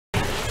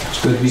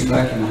It's good to be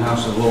back in the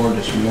house of the Lord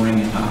this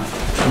morning, and if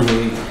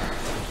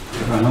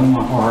I know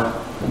my heart,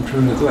 I'm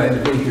truly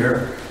glad to be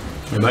here.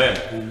 Amen.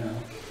 And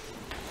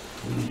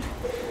we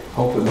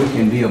hope that we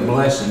can be a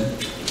blessing.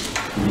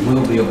 We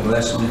will be a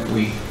blessing if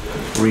we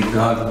read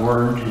God's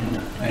Word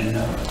and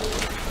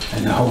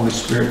the Holy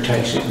Spirit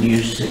takes it and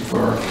uses it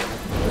for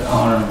the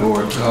honor and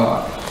glory of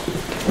God.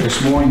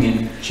 This morning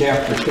in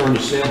chapter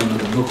 37 of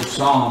the book of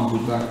Psalms,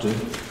 we'd like to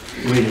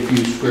read a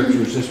few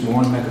scriptures this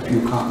morning, make a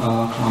few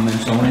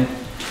comments on it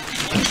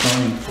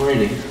concerning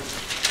fretting.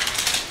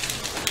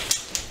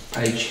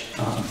 Page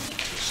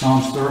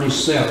Psalms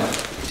 37.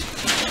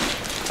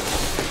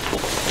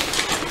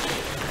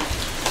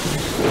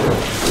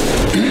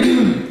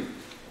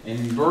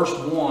 In verse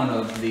 1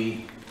 of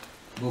the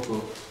book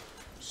of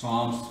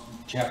Psalms,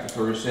 chapter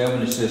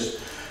 37, it says,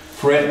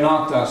 "Fret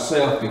not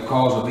thyself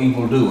because of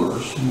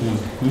evildoers,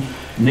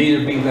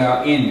 neither be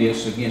thou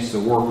envious against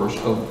the workers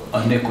of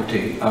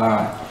iniquity."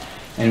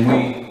 And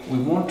we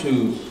want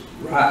to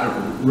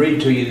read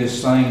to you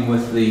this thing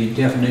with the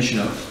definition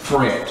of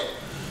fret,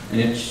 and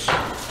it's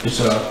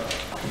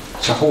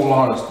a whole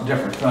lot of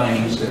different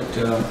things that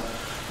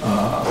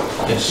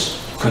is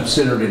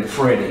considered in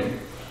fretting.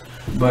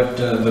 But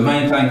the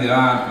main thing that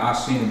I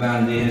seen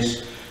about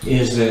it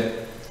is that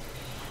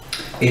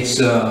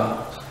it's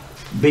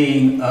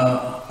being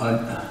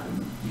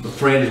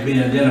fret is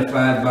being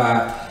identified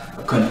by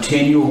a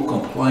continual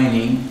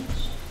complaining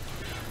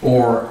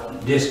or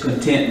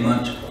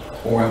discontentment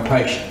or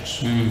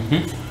impatience.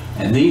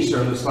 And these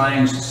are the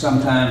things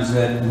sometimes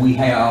that we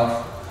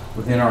have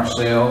within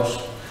ourselves,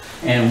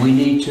 and we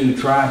need to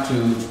try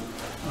to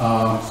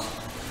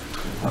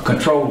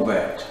control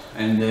that.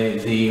 And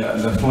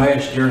the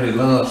flesh dearly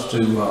loves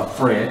to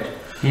fret.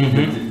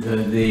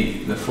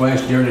 The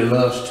flesh dearly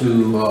loves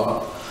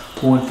to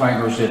point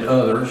fingers at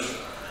others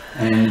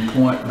and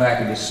point back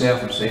at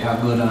itself and say how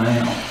good I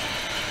am.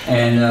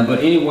 And but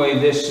anyway,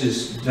 this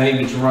is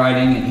David's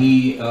writing, and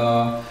he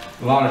a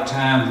lot of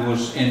times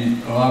was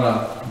in a lot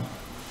of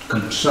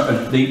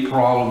deep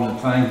problems and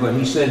things. But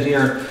he said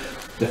here,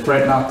 to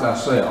fret not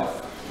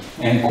thyself.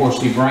 And of course,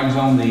 he brings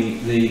on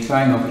the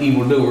thing of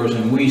evildoers,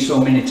 and we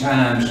so many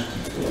times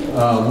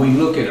we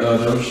look at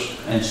others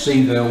and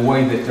see the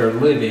way that they're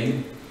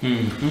living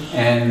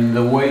and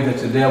the way that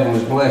the devil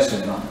is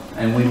blessing them.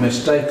 And we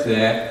mistake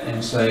that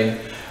and say,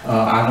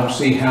 I don't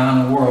see how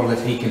in the world that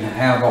he can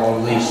have all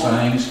of these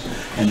things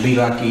and be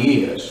like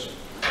he is.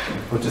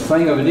 But the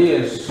thing of it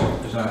is,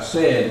 as I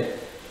said,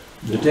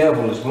 the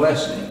devil is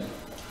blessing.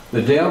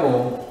 The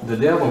devil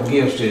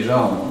gives to his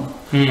own.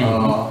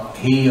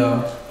 He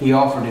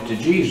offered it to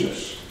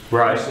Jesus.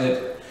 Right.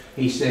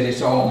 He said,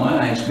 it's all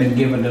mine. It's been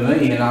given to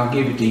me, and I'll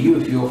give it to you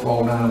if you'll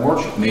fall down and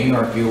worship me,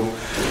 or if you'll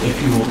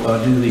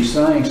do these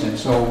things. And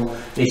so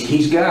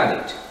he's got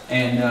it,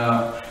 and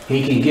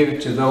he can give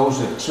it to those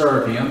that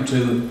serve him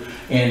to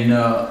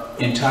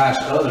entice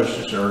others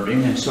to serve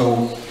him. And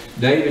so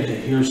David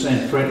here is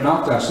saying, "Fret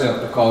not thyself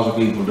because of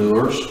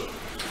evildoers,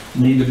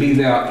 neither be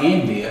thou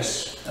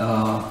envious,"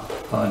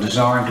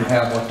 desiring to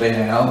have what they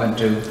have and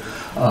to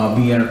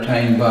be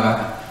entertained by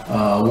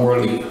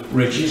worldly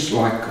riches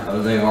like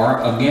they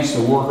are, against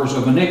the workers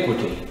of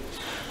iniquity.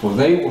 For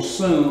they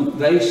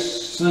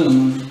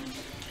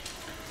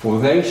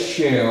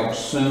shall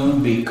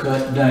soon be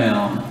cut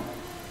down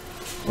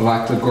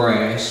like the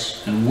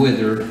grass and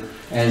withered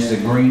as the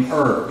green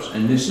herbs.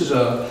 And this is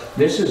a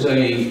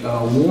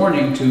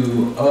warning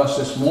to us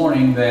this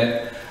morning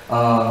that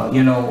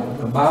you know,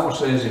 the Bible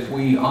says if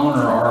we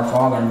honor our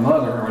father and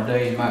mother, our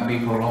days might be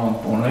prolonged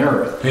upon the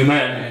earth.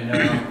 Amen.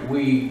 And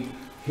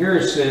here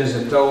it says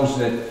that those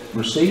that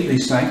receive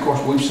these things, of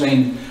course,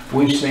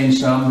 we've seen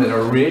some that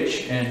are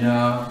rich and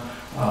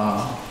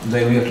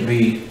they live to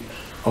be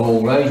of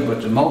old age,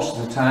 but most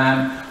of the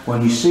time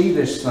when you see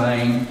this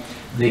thing,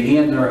 the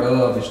end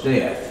thereof is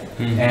death.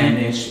 And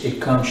it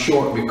comes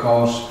short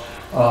because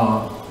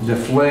the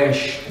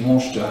flesh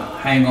wants to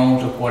hang on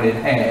to what it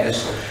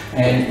has,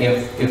 and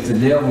if the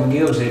devil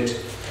gives it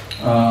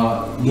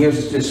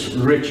this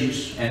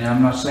riches, and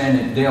I'm not saying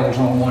that the devil's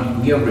the only one who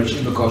can give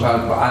riches, because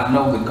I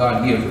know that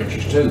God gives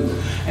riches too,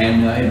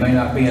 and it may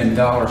not be in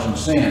dollars and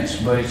cents,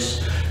 but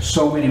it's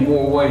so many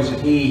more ways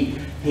that he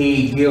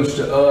gives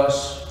to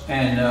us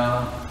and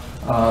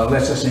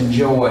lets us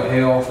enjoy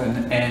health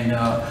and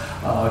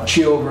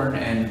children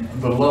and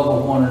the love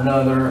of one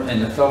another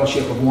and the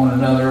fellowship of one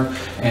another,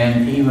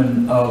 and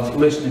even of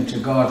listening to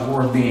God's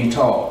word being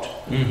taught.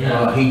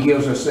 He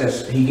gives us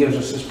this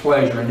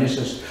pleasure, and this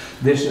is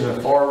a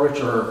far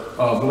richer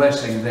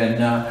blessing than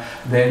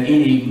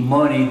any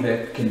money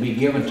that can be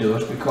given to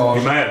us,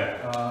 because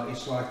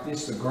it's like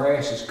this: the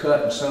grass is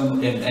cut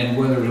and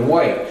withered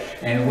away,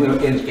 and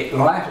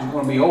life is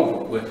going to be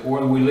over with.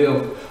 Whether we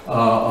live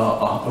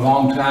a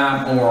long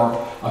time or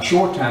a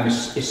short time,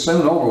 it's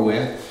soon over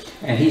with.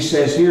 And he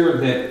says here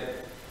that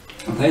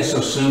they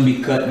shall soon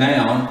be cut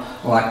down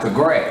like the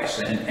grass,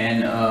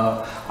 and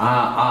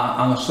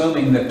I'm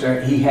assuming that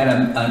he had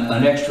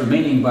an extra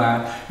meaning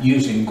by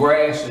using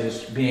grass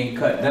as being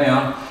cut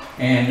down,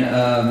 and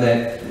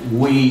that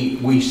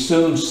we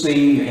soon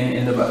see,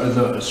 and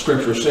the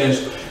scripture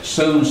says,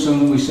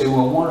 soon we say,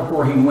 well, wonder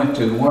where he went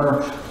to,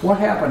 wonder what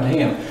happened to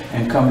him,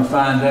 and come to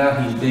find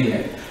out he's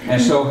dead. And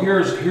so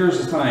here's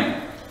the thing,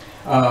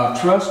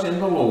 trust in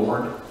the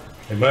Lord.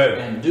 Amen.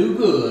 And do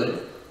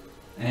good,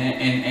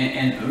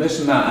 and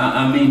listen,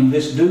 I mean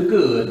this do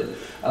good,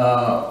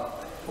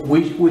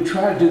 we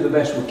try to do the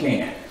best we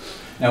can.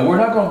 Now we're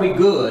not going to be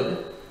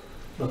good,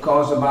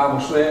 because the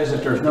Bible says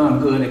that there's none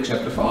good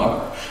except the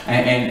Father,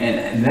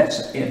 and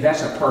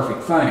that's a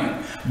perfect thing.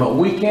 But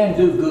we can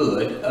do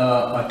good,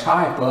 a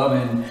type of,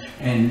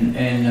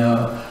 and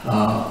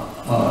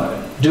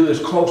do as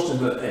close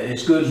to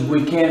as good as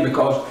we can,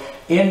 because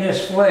in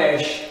this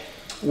flesh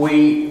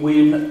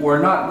we're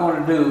not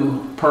going to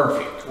do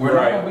perfect. We're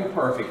not going to be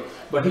perfect.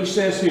 But he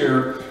says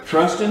here,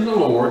 trust in the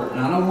Lord, and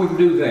I know we can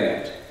do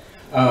that,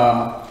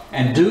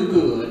 and do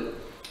good,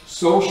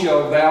 so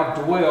shalt thou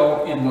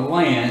dwell in the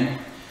land,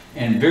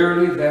 and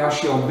verily thou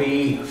shalt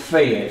be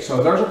fed.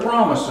 So there's a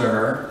promise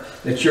there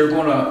that you're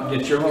gonna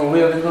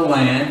live in the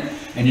land,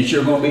 and that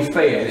you're going to be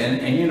fed.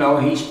 And you know,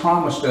 he's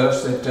promised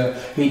us that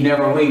he'd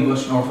never leave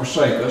us nor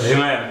forsake us.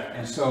 Amen.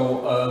 And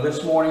so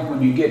this morning, when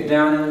you get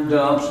down in the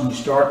dumps and you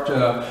start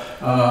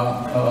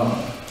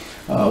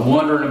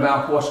wondering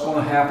about what's going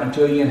to happen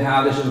to you and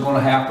how this is going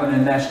to happen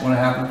and that's going to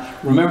happen,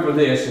 remember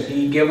this, that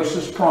he gave us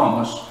this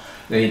promise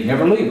that he'd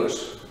never leave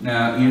us.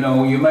 Now, you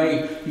know, you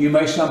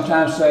may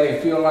sometimes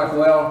feel like,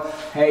 well,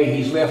 hey,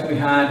 he's left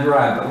behind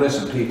dry. But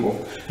listen,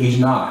 people, he's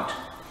not.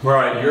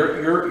 Right.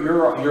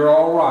 You're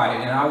all right.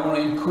 And I want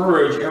to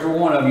encourage every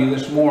one of you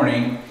this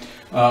morning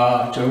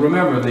to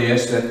remember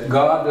this, that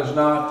God does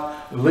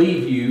not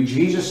leave you.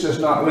 Jesus does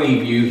not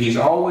leave you. He's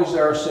always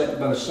there sitting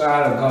by the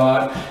side of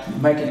God,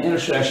 making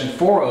intercession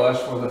for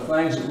us for the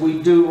things that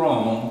we do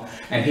wrong.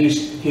 And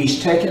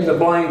he's taking the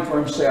blame for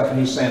himself, and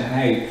he's saying,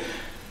 hey,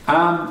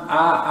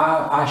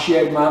 I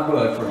shed my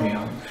blood for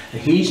him.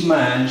 He's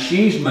mine,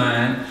 she's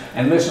mine,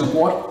 and listen,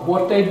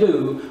 what they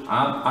do,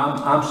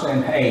 I'm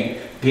saying,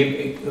 hey,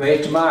 lay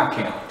it to my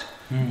account.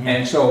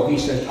 And so he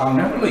says, I'll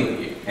never leave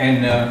you.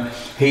 And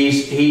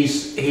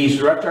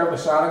he's right there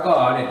beside of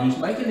God, and he's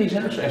making these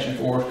intercessions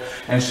for us.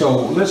 And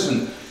so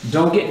listen,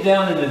 don't get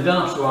down in the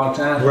dumps a lot of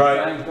times.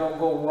 Right. Things don't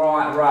go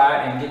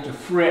right, and get to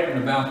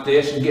fretting about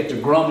this, and get to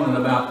grumbling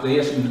about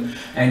this,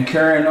 and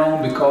carrying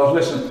on, because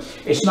listen,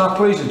 it's not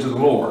pleasing to the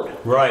Lord.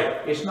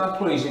 Right. It's not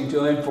pleasing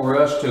to him for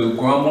us to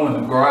grumble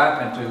and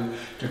gripe and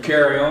to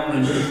carry on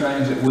and do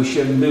things that we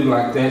shouldn't do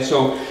like that.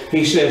 So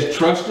he says,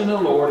 trust in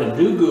the Lord and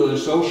do good,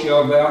 so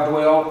shalt thou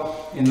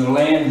dwell in the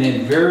land,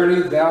 and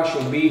verily thou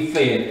shalt be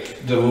fed.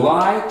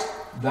 Delight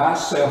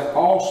thyself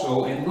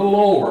also in the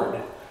Lord.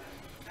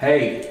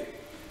 Hey,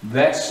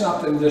 that's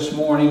something this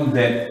morning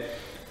that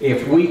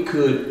if we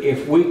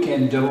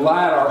can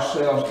delight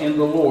ourselves in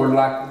the Lord,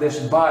 like this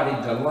body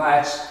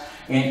delights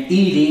in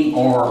eating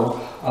or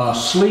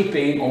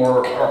sleeping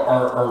or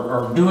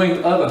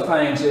doing other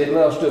things that it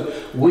loves to,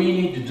 we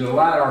need to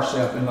delight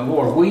ourselves in the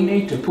Lord. We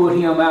need to put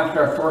him out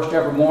there first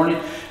every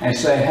morning and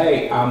say,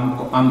 hey,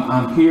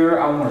 I'm here,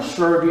 I want to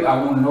serve you,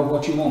 I want to know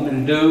what you want me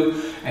to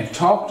do, and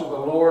talk to the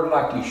Lord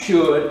like you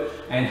should.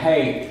 And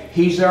hey,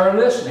 he's there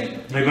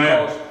listening.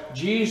 Amen. Because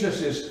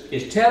Jesus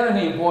is telling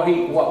him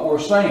what we're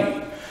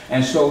saying.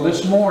 And so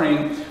this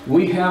morning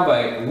we have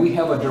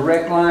a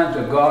direct line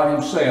to God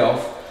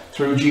himself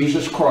through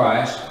Jesus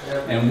Christ,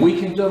 and we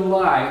can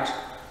delight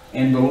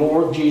in the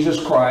Lord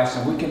Jesus Christ,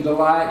 and we can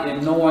delight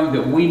in knowing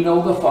that we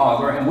know the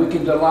Father, and we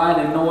can delight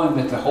in knowing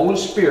that the Holy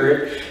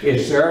Spirit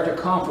is there to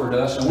comfort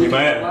us, and we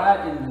can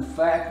delight in the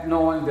fact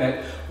knowing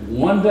that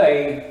one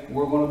day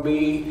we're going to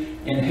be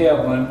in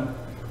heaven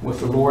with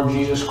the Lord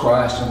Jesus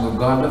Christ and with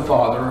God the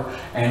Father,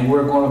 and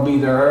we're going to be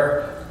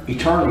there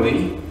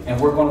eternally,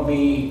 and we're going to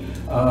be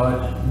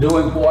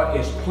doing what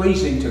is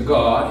pleasing to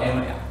God.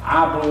 And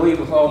I believe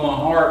with all my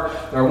heart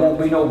there won't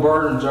be no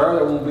burdens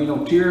there won't be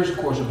no tears. Of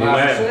course, the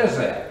Bible says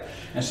that.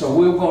 And so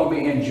we're going to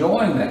be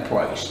enjoying that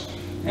place.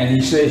 And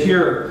he said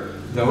here,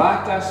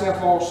 delight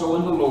thyself also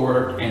in the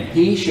Lord, and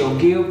he shall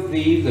give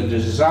thee the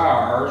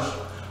desires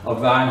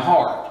of thine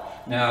heart.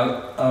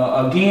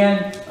 Now,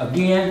 again,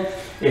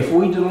 if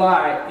we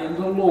delight in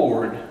the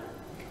Lord,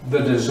 the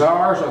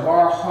desires of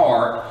our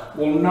heart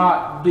will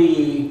not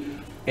be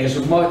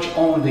as much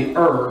on the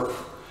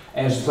earth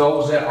as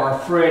those that are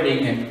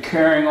fretting and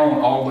carrying on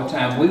all the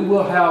time.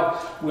 We'll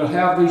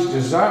have these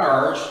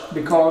desires,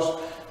 because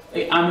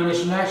I mean,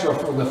 it's natural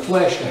for the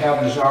flesh to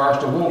have desires,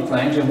 to want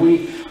things, and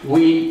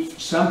we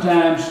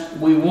sometimes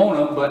we want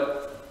them.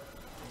 But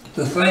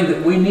the thing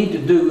that we need to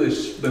do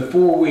is,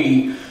 before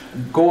we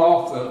go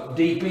off the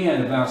deep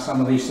end about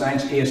some of these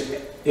things,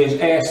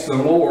 is ask the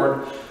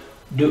Lord,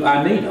 do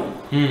I need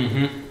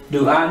them?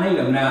 Do I need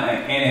them? Now,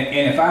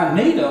 and if I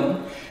need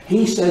them,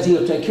 he says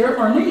he'll take care of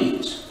our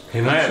needs.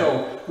 Amen.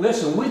 So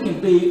listen, we can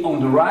be on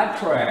the right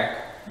track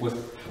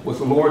with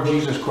the Lord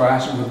Jesus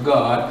Christ and with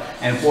God,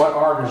 and what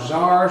our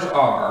desires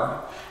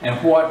are and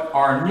what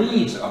our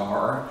needs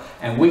are,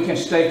 and we can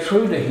stay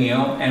true to him,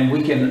 and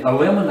we can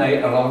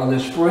eliminate a lot of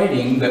this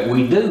fretting that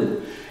we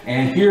do.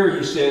 And here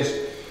he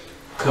says,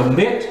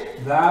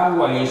 commit thy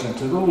ways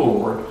unto the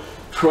Lord,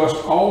 trust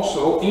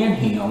also in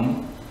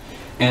him,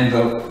 and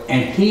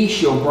he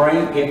shall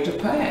bring it to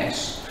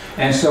pass.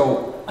 And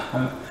so,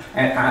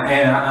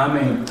 I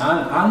mean,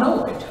 I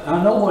know it.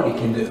 I know what he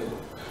can do.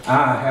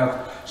 I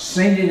have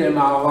seen it in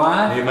my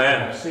life.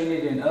 Amen. I've seen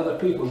it in other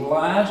people's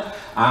lives.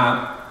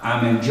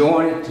 I'm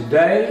enjoying it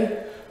today.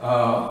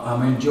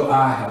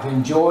 I have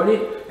enjoyed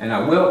it, and I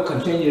will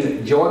continue to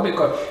enjoy it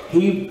because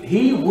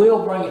he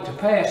will bring it to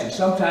pass. And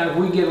sometimes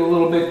we get a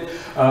little bit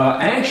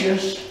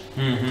anxious,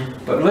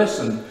 but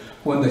listen,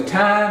 when the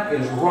time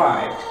is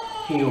right,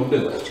 he'll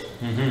do it.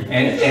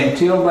 And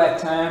until that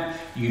time,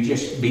 you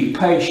just be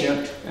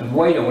patient and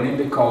wait on him,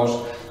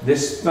 because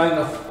this thing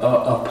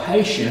of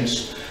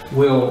patience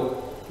will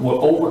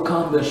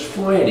overcome this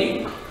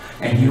fretting.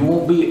 And you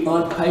won't be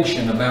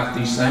impatient about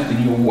these things,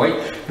 and you'll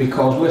wait,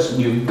 because listen,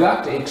 you've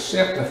got to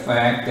accept the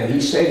fact that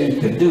he said he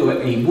could do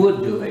it, he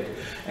would do it.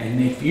 And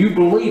if you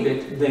believe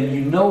it, then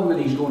you know that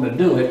he's going to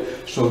do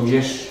it. So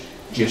just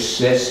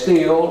sit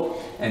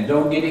still and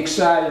don't get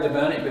excited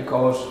about it,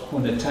 because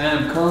when the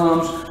time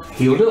comes,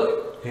 he'll do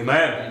it.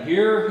 Amen. And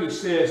here he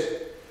says,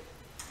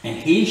 and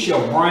he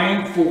shall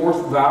bring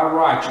forth thy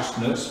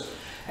righteousness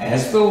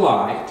as the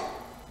light,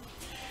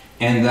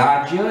 and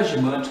thy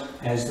judgment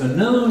as the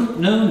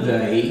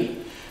noonday.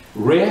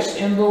 Rest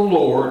in the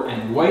Lord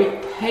and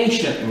wait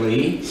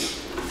patiently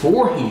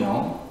for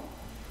him.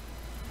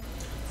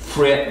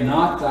 Fret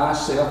not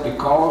thyself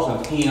because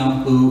of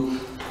him who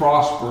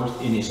prospereth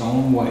in his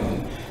own way,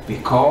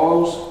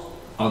 because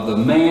of the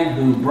man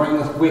who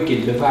bringeth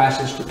wicked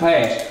devices to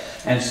pass.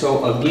 And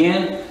so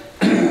again,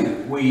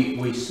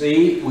 we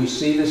see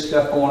this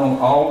stuff going on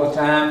all the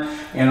time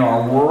in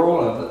our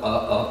world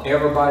of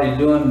everybody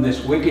doing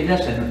this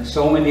wickedness, and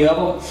so many of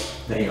them,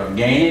 they are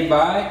gaining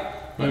by it.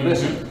 But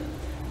listen,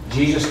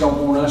 Jesus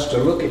don't want us to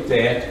look at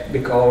that,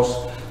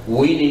 because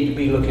we need to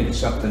be looking at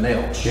something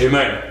else.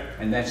 Amen.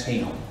 And that's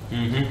him.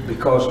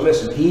 Because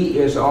listen, he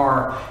is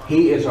our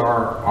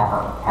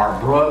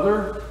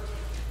brother,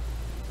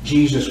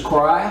 Jesus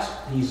Christ.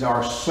 He's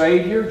our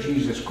Savior,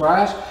 Jesus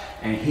Christ.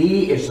 And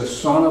he is the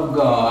Son of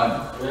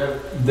God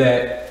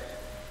that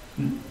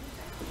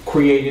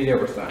created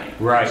everything.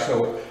 Right.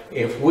 So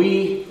if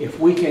we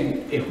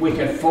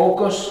can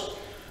focus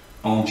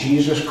on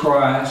Jesus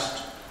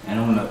Christ and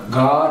on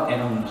God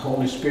and on the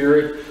Holy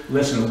Spirit,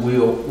 listen,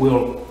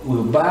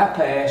 we'll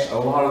bypass a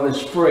lot of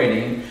this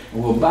fretting,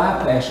 and we'll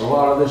bypass a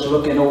lot of this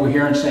looking over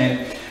here and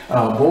saying,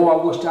 boy,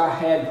 I wish I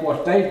had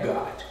what they've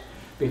got.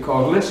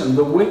 Because listen,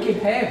 the wicked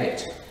have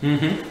it.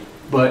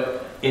 But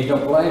it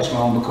don't last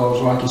long,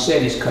 because like you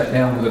said, it's cut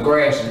down with the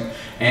grass.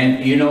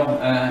 And you know,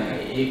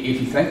 if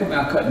you think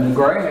about cutting the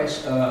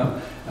grass,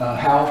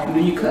 how often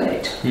do you cut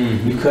it?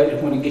 You cut it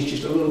when it gets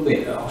just a little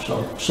bit off.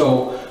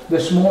 So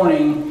this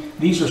morning,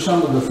 these are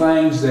some of the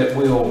things that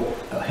will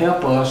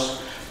help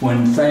us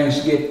when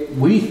things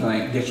we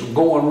think gets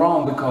going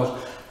wrong, because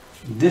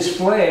this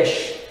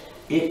flesh,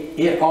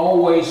 it's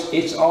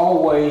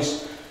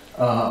always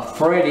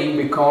fretting,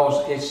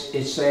 because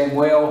it's saying,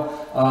 well,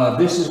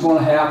 this is going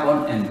to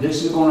happen, and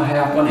this is going to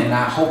happen, and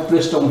I hope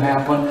this don't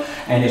happen.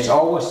 And it's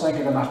always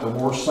thinking about the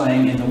worst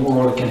thing in the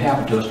world that can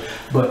happen to us.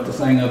 But the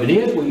thing of it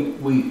is,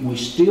 we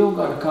still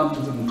got to come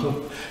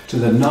to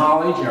the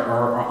knowledge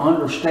or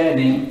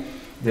understanding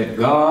that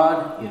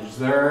God is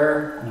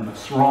there on the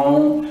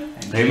throne,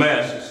 and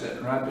Amen. Jesus is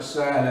sitting right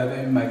beside of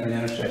him making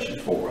intercession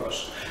for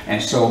us.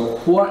 And so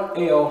what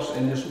else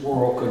in this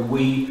world could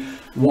we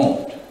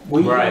want?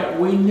 We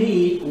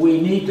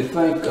need to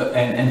think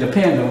and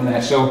depend on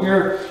that. So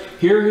here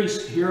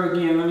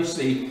again, let me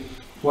see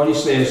what he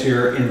says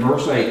here in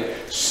verse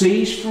 8.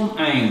 Cease from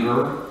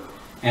anger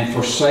and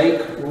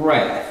forsake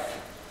wrath.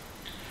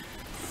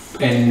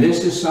 And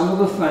this is some of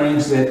the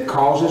things that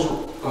causes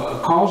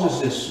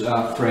this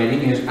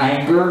fretting, is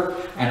anger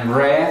and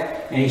wrath.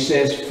 And he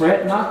says,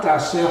 fret not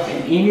thyself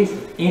in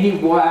any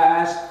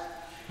wise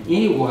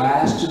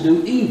to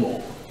do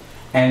evil.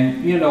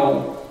 And you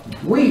know,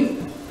 we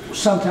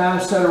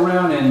sometimes sit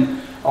around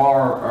and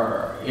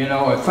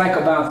think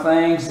about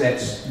things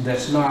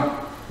that's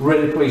not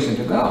really pleasing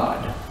to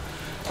God.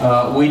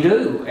 We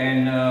do,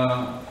 and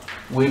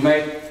we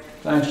make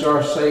things to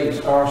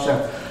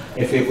ourselves.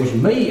 If it was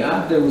me,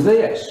 I'd do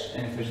this,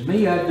 and if it's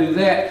me, I'd do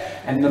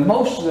that. And the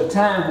most of the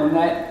time when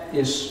that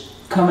is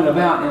coming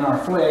about in our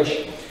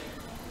flesh,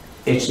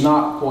 it's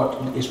not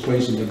what is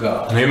pleasing to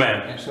God.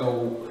 Amen. And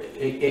so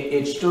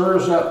it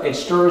stirs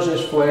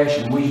this flesh,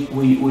 and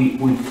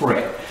we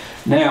fret.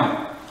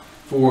 Now,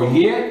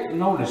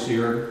 notice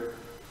here,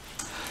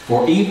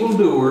 for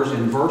evildoers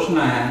in verse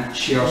 9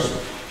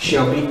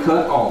 shall be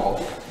cut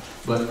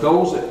off, but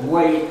those that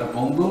wait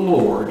upon the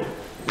Lord,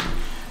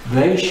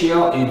 they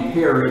shall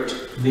inherit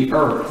the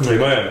earth.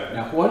 Amen.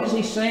 Now, what is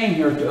he saying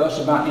here to us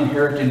about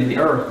inheriting the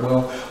earth?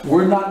 Well,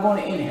 we're not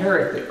going to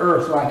inherit the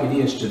earth like it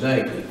is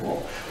today,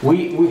 people.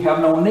 We have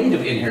no need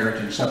of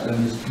inheriting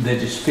something that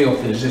is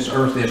filthy as this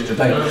earth is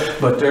today.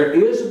 But there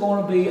is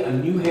going to be a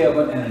new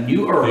heaven and a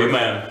new earth.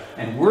 Amen.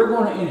 And we're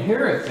going to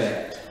inherit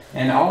that.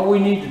 And all we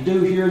need to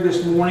do here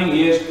this morning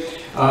is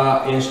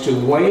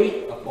to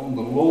wait upon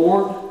the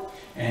Lord,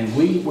 and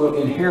we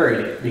will inherit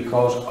it.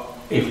 Because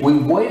if we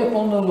wait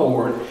upon the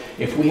Lord,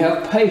 if we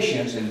have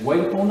patience and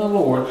wait upon the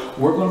Lord,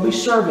 we're going to be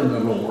serving the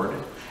Lord.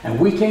 And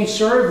we can't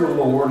serve the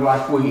Lord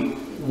like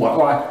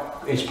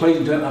it's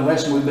pleasing to Him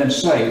unless we've been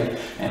saved.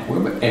 And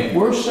if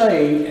we're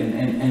saved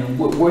and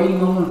we're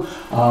waiting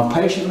on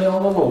patiently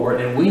on the Lord,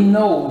 and we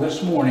know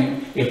this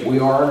morning if we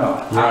are or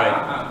not.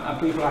 Right.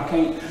 People, I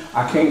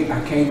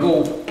can't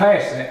go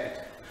past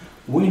that.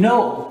 We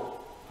know.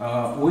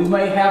 We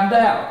may have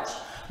doubts.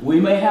 We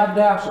may have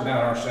doubts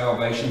about our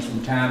salvations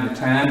from time to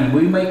time, and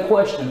we may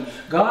question,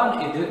 God,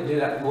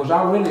 was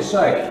I really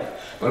saved?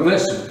 But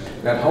listen,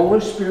 that Holy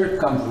Spirit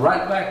comes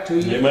right back to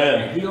you.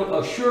 Amen. And He'll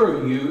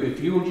assure you if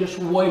you'll just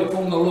wait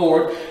upon the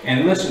Lord.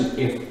 And listen,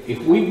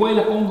 if we wait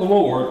upon the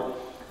Lord,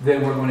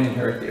 then we're going to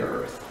inherit the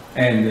earth.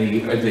 And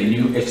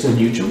it's the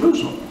New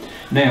Jerusalem.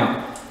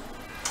 Now,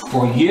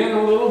 for yet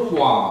a little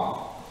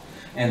while,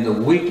 and the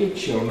wicked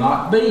shall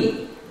not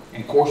be.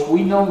 And of course,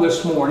 we know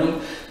this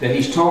morning that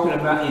He's talking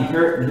about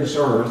inheriting this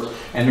earth,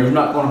 and there's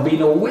not going to be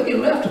no wicked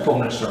left upon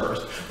this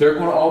earth. They're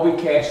going to all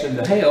be cast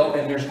into hell,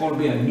 and there's going to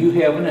be a new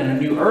heaven and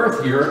a new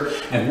earth here,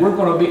 and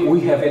we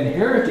have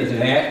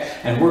inherited that,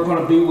 and we're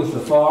going to be with the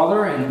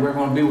Father, and we're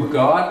going to be with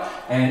God,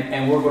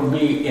 and we're going to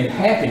be in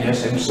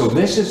happiness. And so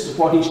this is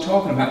what He's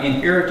talking about,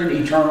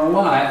 inheriting eternal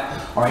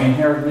life, or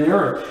inheriting the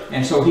earth.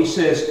 And so He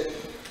says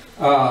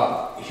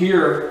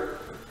here,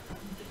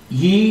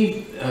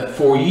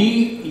 for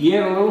ye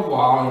yet a little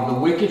while, and the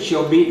wicked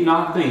shall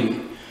not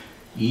be.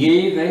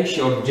 Yea, they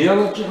shall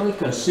diligently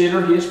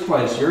consider His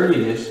place. Here it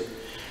is.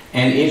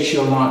 And it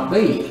shall not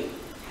be.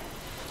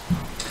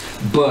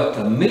 But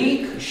the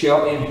meek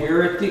shall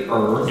inherit the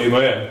earth.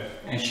 Amen.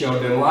 And shall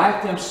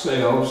delight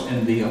themselves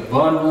in the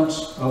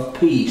abundance of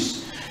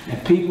peace.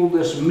 And people,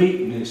 this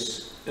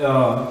meekness,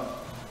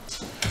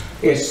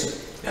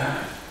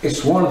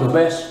 it's one of the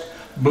best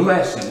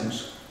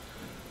blessings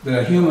that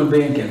a human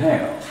being can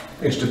have,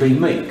 is to be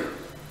meek.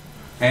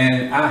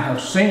 And I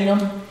have seen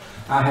them.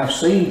 I have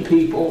seen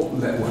people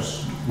that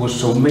was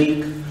so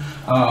meek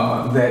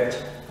that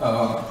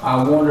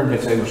I wondered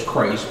if they was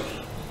crazy.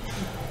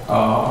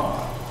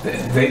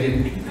 They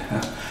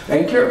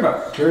didn't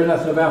care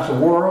nothing about the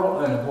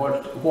world and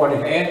what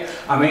it had.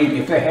 I mean,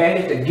 if they had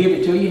it, they'd give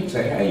it to you and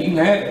say, hey, you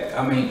can have it.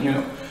 I mean, you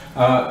know,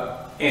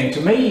 and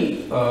to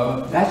me,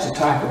 that's the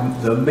type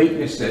of the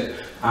meekness that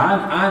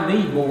I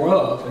need more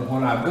of than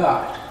what I've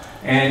got.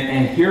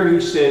 And here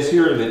he says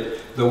here that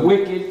the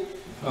wicked,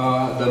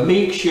 the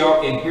meek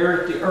shall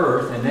inherit the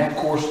earth, and that, of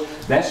course,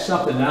 that's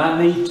something that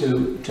I need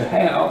to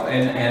have,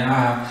 and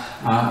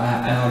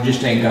I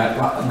just ain't got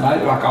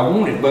it like I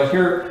want it. But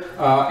here,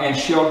 and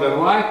shall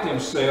delight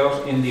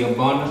themselves in the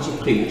abundance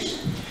of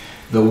peace.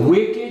 The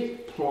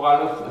wicked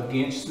plotteth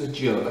against the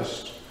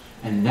just,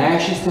 and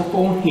gnasheth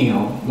upon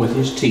him with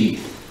his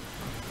teeth.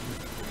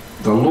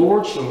 The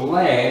Lord shall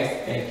laugh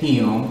at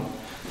him,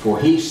 for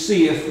he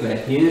seeth that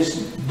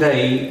his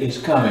day is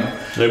coming.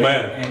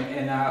 Amen.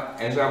 And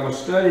as I was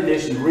studying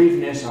this and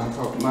reading this, I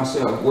thought to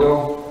myself,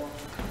 well,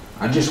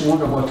 I just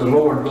wonder what the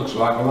Lord looks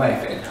like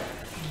laughing.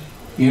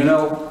 You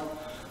know,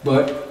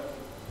 but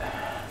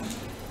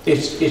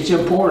it's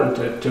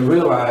important to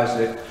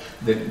realize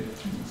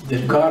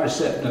that God is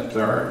sitting up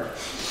there,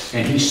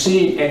 and He's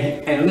seeing,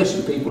 and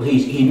listen, people,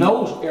 He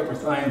knows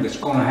everything that's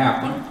going to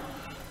happen.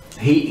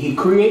 He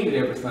created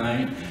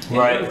everything, and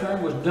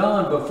everything was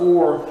done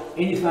before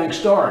anything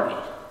started.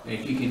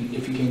 If you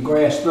can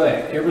grasp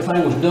that,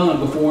 everything was done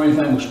before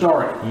anything was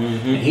started,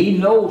 and He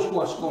knows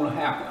what's going to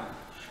happen.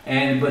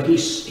 But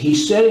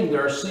he's sitting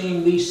there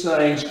seeing these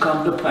things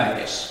come to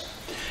pass,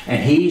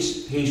 and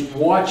he's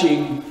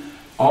watching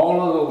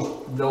all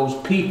of those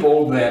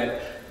people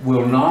that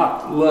will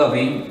not love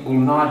Him, will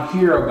not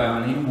hear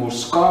about Him, will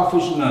scoff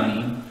His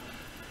name,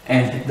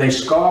 and they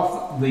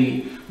scoff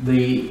the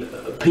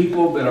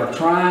people that are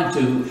trying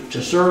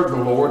to serve the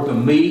Lord, the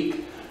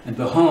meek and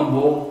the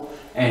humble,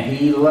 and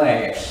He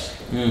laughs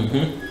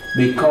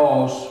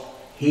because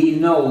He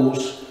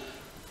knows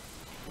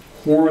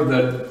where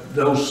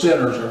those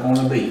sinners are going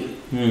to be.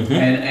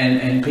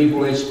 And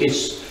people,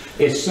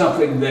 it's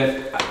something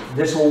that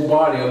this whole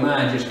body of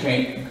mine just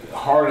can't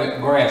hardly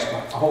grasp a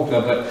hold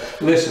of.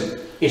 But listen,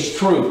 it's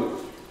true,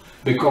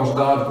 because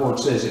God's word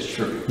says it's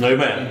true.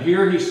 Amen. And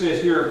here he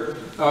says here,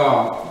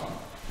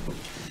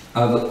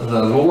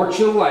 the Lord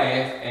shall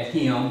laugh at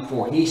him,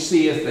 for he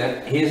seeth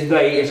that his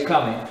day is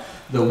coming.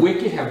 The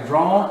wicked have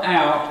drawn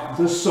out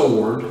the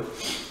sword,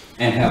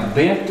 and have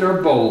bent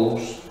their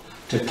bows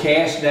to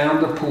cast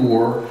down the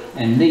poor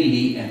and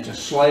needy, and to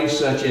slay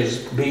such as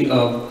be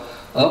of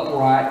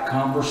upright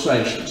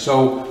conversation.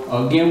 So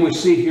again, we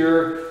see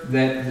here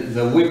that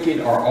the wicked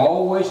are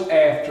always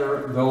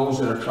after those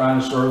that are trying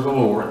to serve the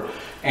Lord.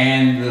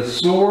 And the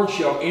sword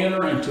shall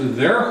enter into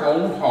their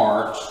own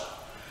hearts,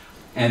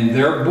 and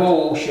their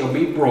bow shall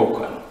be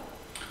broken.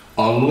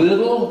 A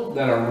little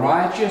that a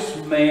righteous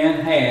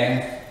man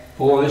hath,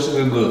 boy, this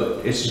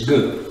is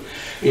good,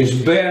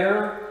 is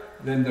better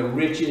than the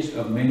riches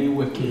of many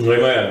wicked.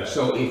 Amen.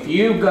 So if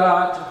you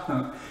got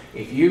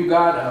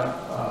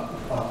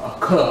a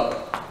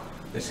cup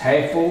that's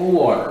half full of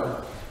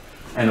water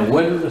and a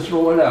window to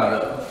throw it out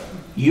of,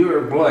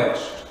 you're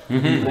blessed.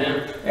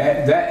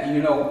 That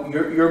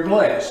you're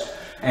blessed.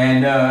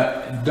 And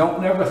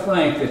don't never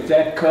think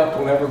that cup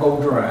will ever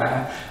go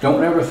dry.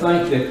 Don't ever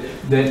think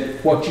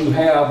that what you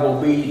have will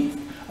be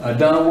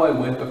done away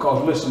with,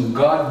 because listen,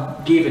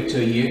 God gave it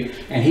to you,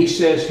 and He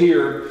says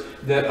here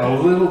that a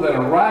little that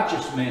a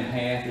righteous man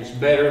hath is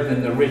better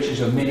than the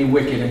riches of many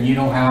wicked. And you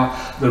know how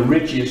the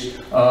riches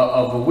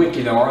of the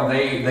wicked are.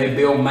 They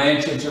build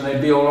mansions and they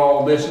build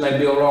all this and they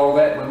build all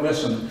that, but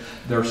listen,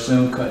 they're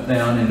soon cut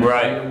down and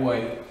fade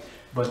away.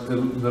 But the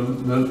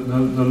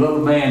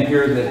little man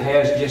here that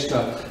has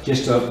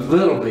just a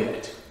little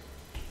bit,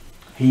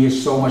 he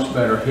is so much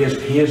better.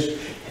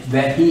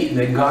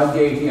 That God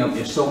gave him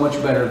is so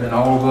much better than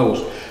all of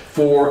those.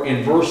 For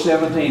in verse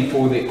 17,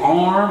 for the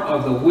arm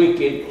of the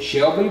wicked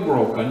shall be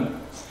broken,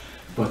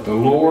 but the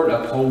Lord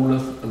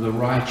upholdeth the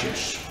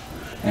righteous.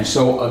 And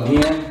so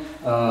again,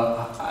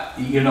 I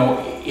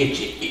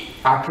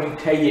can't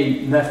tell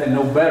you nothing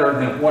no better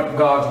than what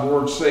God's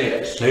word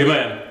says.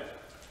 Amen.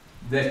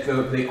 That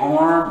the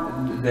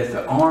arm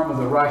of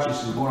the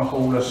righteous is going to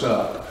hold us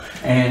up.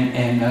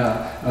 And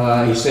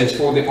he says,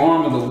 for the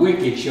arm of the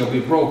wicked shall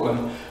be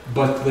broken,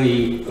 but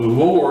the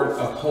Lord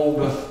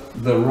upholdeth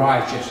the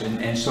righteous.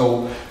 And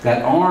so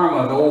that arm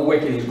of the old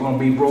wicked is going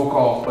to be broke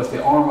off, but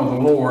the arm of the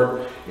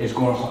Lord is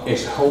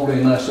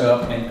holding us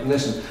up. And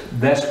listen,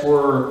 that's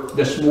where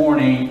this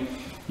morning,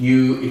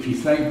 if you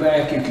think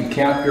back, you can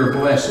count your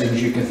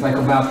blessings. You can think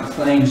about the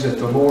things that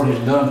the Lord has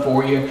done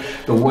for you,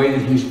 the way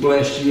that He's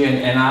blessed you.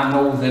 And I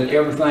know that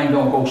everything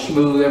don't go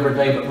smooth every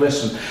day, but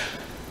listen,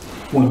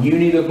 when you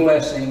need a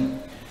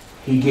blessing,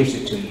 He gives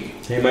it to you.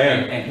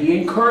 Amen. And He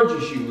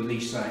encourages you with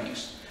these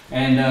things.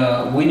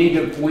 And we need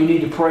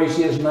to praise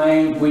His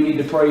name. We need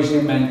to praise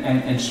Him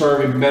and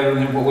serve Him better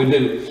than what we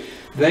do.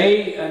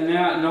 They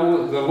now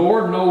know, the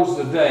Lord knows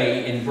the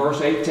day, in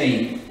verse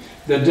 18,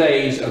 the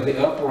days of the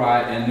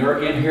upright, and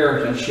their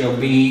inheritance shall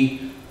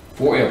be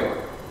forever.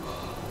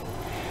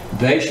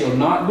 They shall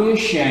not be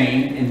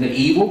ashamed in the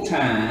evil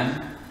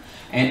time,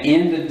 and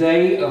in the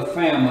day of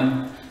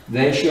famine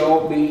they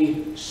shall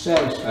be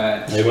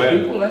satisfied.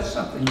 Amen. People, that's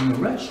something you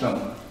can rest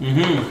on.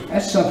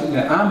 That's something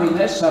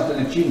that's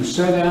something that you can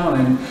sit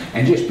down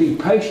and just be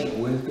patient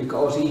with,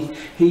 because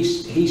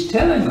he's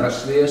telling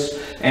us this.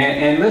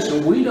 And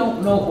listen, we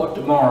don't know what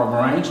tomorrow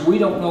brings. We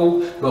don't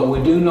know, but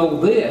we do know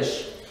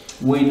this.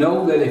 We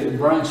know that if it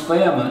brings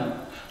famine,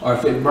 or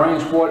if it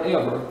brings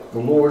whatever, the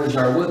Lord is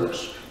there with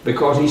us.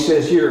 Because He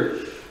says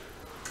here,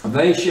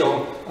 they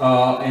shall,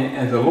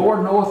 and the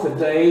Lord knoweth the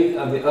day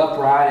of the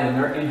upright, and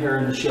their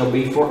inheritance shall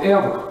be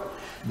forever.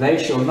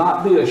 They shall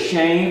not be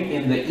ashamed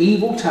in the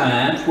evil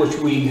times, which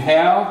we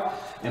have,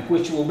 and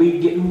which will be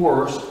getting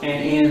worse.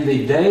 And in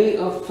the day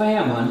of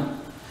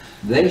famine,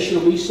 they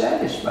shall be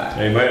satisfied.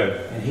 Amen.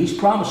 And He's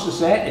promised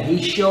us that, and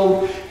He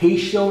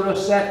showed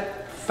us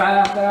that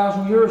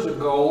 5,000 years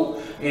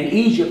ago in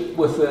Egypt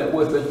with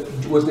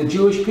the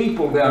Jewish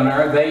people down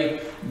there.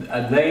 They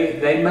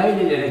made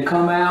it, and it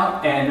come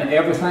out, and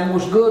everything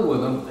was good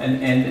with them.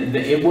 And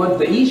it wasn't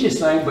the easiest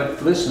thing,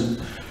 but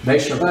listen, they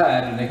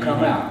survived and they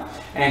come out.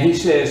 And He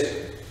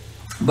says,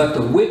 but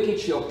the wicked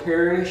shall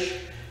perish,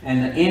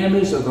 and the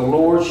enemies of the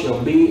Lord shall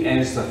be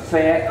as the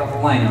fat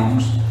of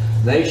lambs.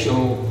 They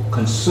shall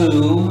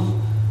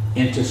consume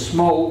into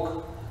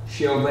smoke,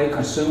 shall they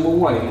consume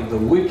away. The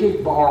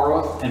wicked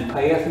borroweth and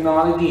payeth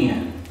not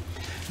again,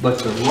 but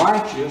the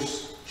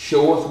righteous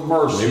showeth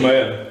mercy.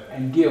 Amen.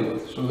 And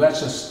giveth. So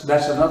that's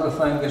another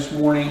thing this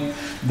morning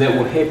that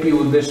will help you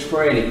with this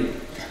Friday.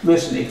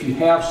 Listen, if you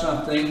have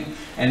something,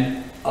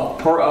 and a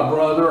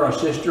brother or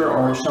sister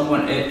or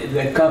someone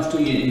that comes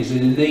to you is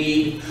in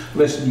need,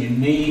 listen, you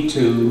need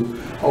to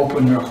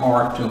open your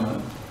heart to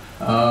them,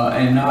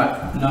 and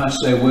not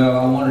say, well,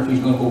 I wonder if he's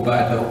going to go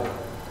buy dope.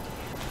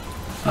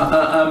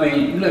 I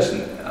mean,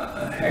 listen,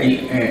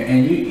 hey,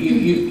 and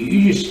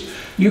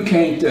you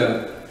can't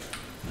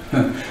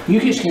you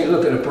just can't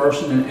look at a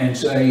person and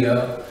say,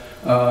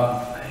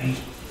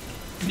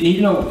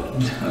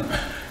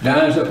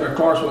 Dinah's up at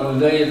Clarksville the other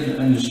day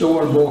in the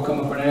store, and the boy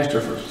come up and asked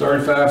her for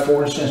 35,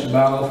 40 cents to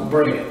buy a loaf of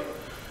bread.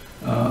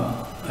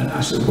 And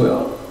I said,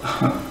 well,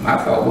 my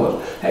thought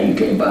was, hey, you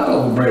can't buy a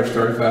loaf of bread for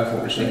 35,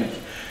 40 cents.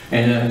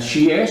 And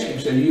she asked him,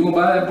 said, are you going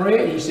to buy that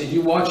bread? He said,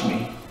 you watch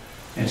me.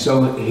 And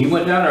so he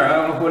went down there. I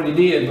don't know what he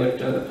did, but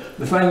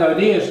the thing of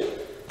it is,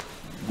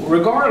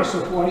 regardless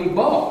of what he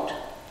bought,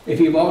 if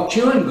he bought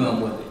chewing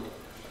gum with it,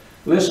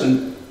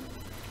 listen,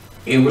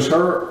 it was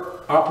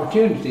her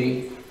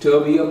opportunity to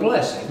be a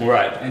blessing.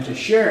 Right. And to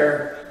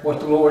share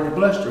what the Lord had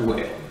blessed her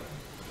with.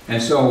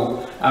 And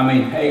so, I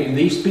mean, hey,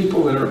 these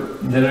people that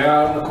are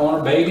out on the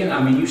corner begging,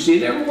 I mean, you see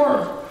it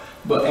everywhere.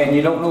 And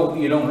you don't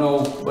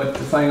know, but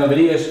the thing of it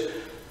is,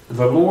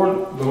 the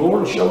Lord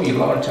will show you a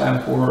lot of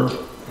times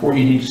where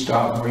you need to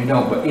stop and where you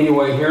don't. But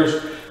anyway,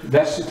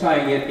 that's the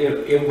thing.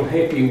 It will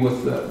help you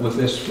with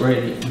this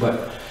Friday.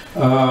 But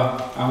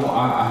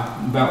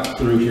I'm about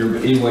through here,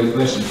 but anyway,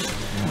 listen.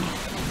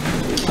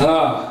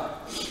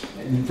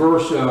 In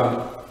verse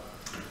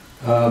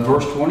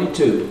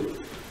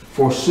 22,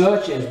 for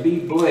such as be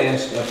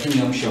blessed of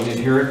him shall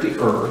inherit the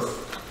earth,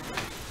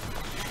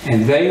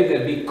 and they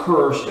that be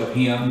cursed of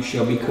him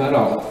shall be cut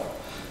off.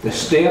 The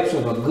steps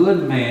of a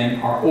good man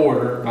are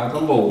ordered by the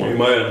Lord.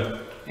 Amen.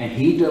 And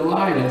he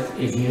delighteth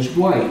in his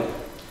way.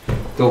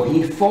 Though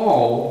he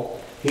fall,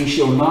 he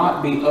shall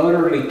not be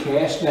utterly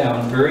cast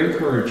down. Very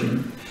encouraging.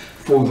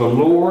 For the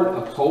Lord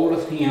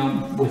upholdeth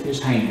him with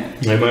his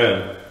hand.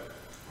 Amen.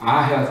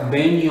 I have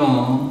been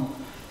young,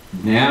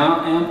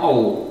 now am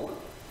old,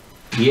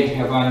 yet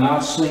have I not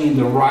seen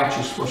the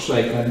righteous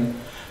forsaken,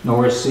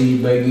 nor his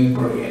seed begging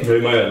bread.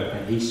 Amen.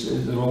 And he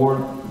says, the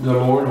Lord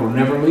will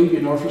never leave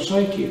you nor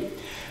forsake you.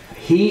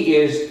 He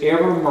is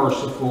ever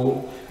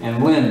merciful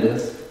and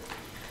lendeth,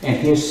 and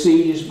his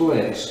seed is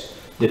blessed.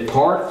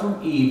 Depart from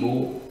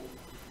evil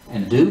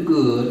and do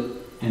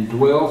good, and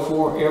dwell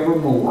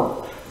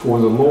forevermore. For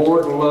the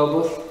Lord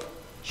loveth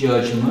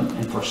judgment,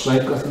 and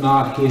forsaketh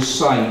not his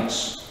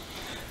saints.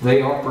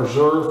 They are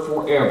preserved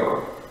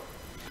forever,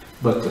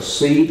 but the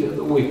seed of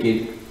the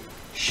wicked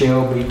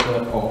shall be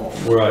cut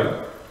off.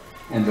 Right.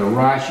 And the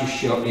righteous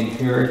shall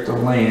inherit the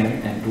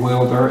land and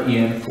dwell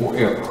therein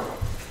forever.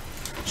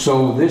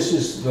 So this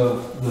is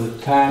the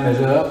time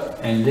is up,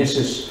 and this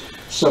is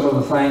some of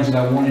the things that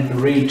I wanted to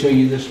read to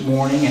you this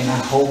morning, and I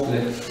hope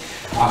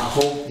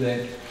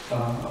that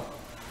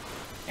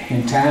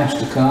in times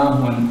to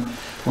come,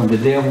 when the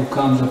devil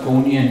comes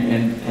upon you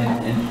and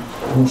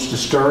wants to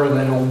stir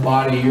that old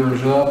body of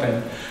yours up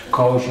and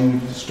cause you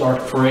to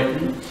start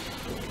fretting,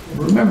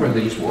 remember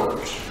these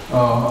words.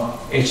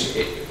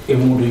 It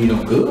won't do you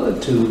no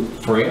good to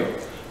fret,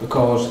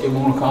 because it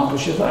won't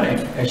accomplish a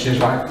thing. It's just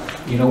like,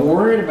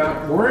 worried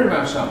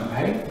about something.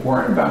 Hey,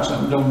 worrying about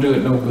something don't do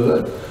it no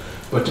good.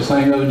 But the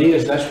thing of it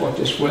is, that's what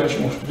this flesh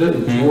wants to do,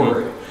 is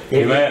worry.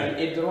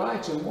 It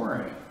delights in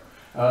worrying.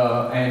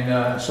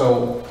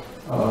 So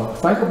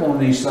think upon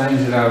these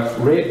things that I've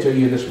read to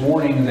you this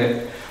morning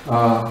that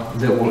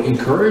will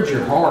encourage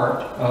your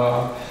heart.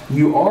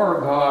 You are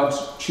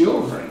God's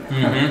children.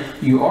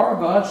 You are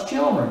God's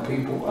children,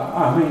 people.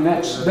 I mean,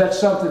 that's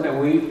something that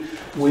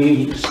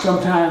we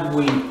sometimes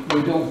we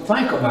don't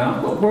think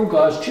about, but we're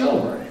God's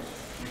children.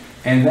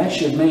 And that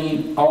should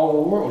mean all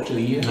the world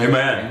to you.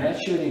 Amen. And that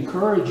should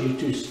encourage you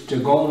to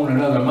go on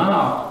another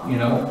mile,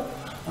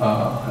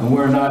 and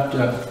we're not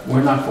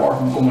far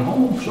from going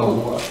home.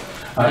 So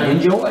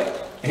enjoy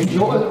it.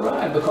 Enjoy the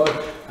ride, because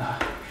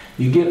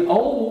you get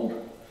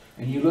old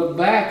and you look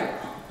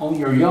back on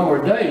your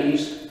younger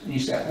days and you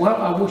say, well,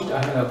 I wish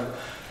I have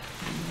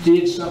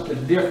did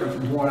something different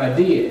from what I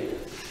did.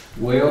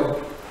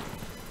 Well,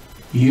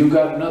 you've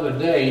got another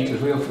day to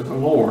live for the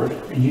Lord,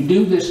 and you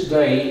do this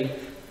day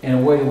in a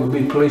way that would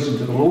be pleasing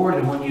to the Lord,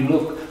 and when you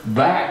look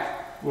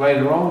back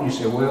later on, you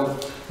say, well,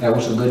 that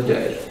was a good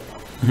day.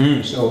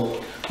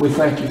 So we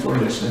thank you for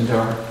listening to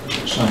our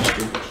Sunday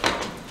school.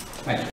 Thank you.